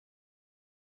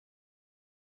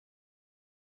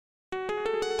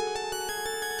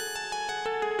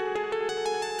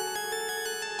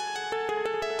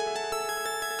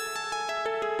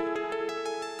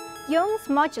Young's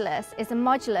modulus is a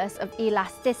modulus of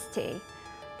elasticity,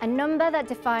 a number that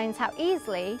defines how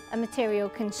easily a material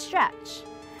can stretch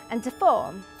and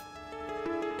deform.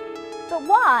 But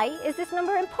why is this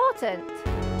number important?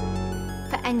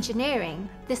 For engineering,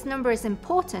 this number is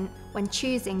important when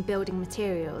choosing building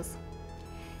materials.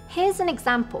 Here's an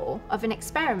example of an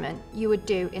experiment you would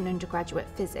do in undergraduate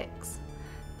physics.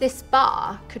 This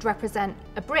bar could represent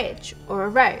a bridge or a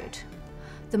road.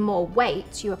 The more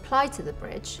weight you apply to the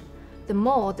bridge, the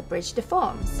more the bridge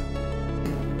deforms.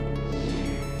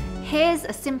 Here's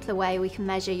a simpler way we can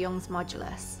measure Young's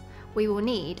modulus. We will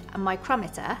need a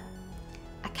micrometer,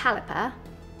 a caliper,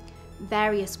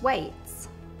 various weights,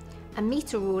 a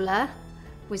meter ruler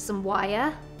with some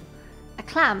wire, a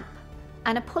clamp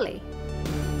and a pulley.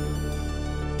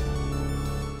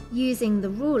 Using the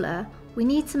ruler, we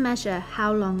need to measure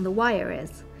how long the wire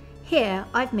is. Here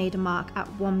I've made a mark at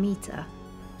 1 meter.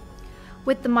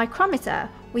 With the micrometer,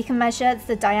 we can measure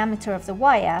the diameter of the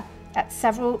wire at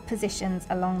several positions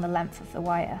along the length of the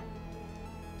wire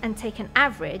and take an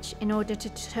average in order to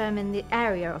determine the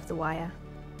area of the wire.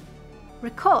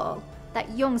 Recall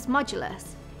that Young's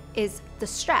modulus is the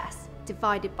stress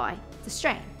divided by the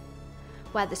strain,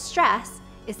 where the stress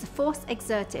is the force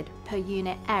exerted per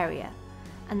unit area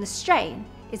and the strain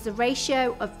is the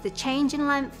ratio of the change in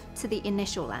length to the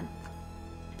initial length.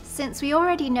 Since we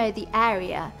already know the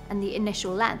area and the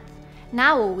initial length,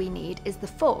 now all we need is the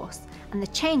force and the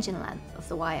change in length of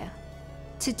the wire.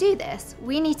 To do this,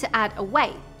 we need to add a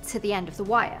weight to the end of the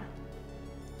wire.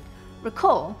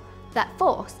 Recall that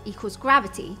force equals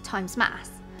gravity times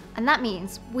mass, and that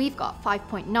means we've got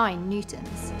 5.9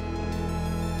 newtons.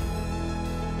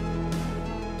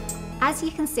 As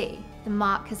you can see, the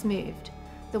mark has moved.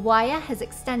 The wire has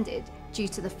extended due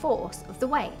to the force of the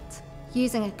weight.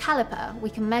 Using a caliper, we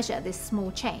can measure this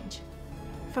small change.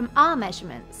 From our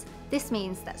measurements, this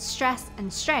means that stress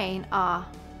and strain are,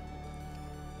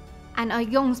 and our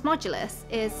Young's modulus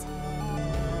is.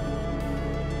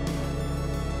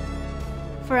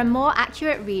 For a more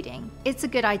accurate reading, it's a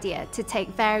good idea to take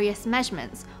various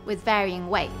measurements with varying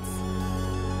weights.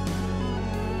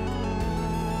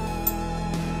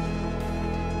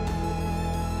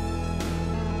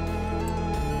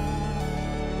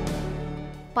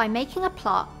 By making a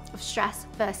plot of stress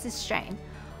versus strain,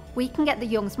 we can get the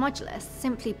Young's modulus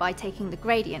simply by taking the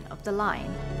gradient of the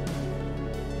line.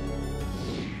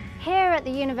 Here at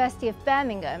the University of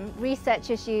Birmingham,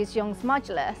 researchers use Young's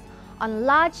modulus on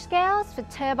large scales for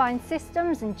turbine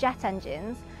systems and jet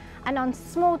engines, and on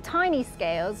small tiny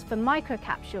scales for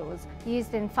microcapsules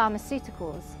used in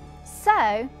pharmaceuticals.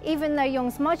 So, even though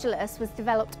Young's modulus was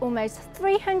developed almost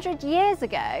 300 years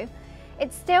ago,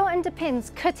 it still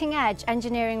underpins cutting-edge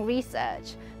engineering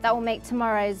research that will make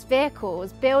tomorrow's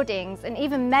vehicles, buildings, and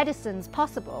even medicines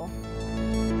possible.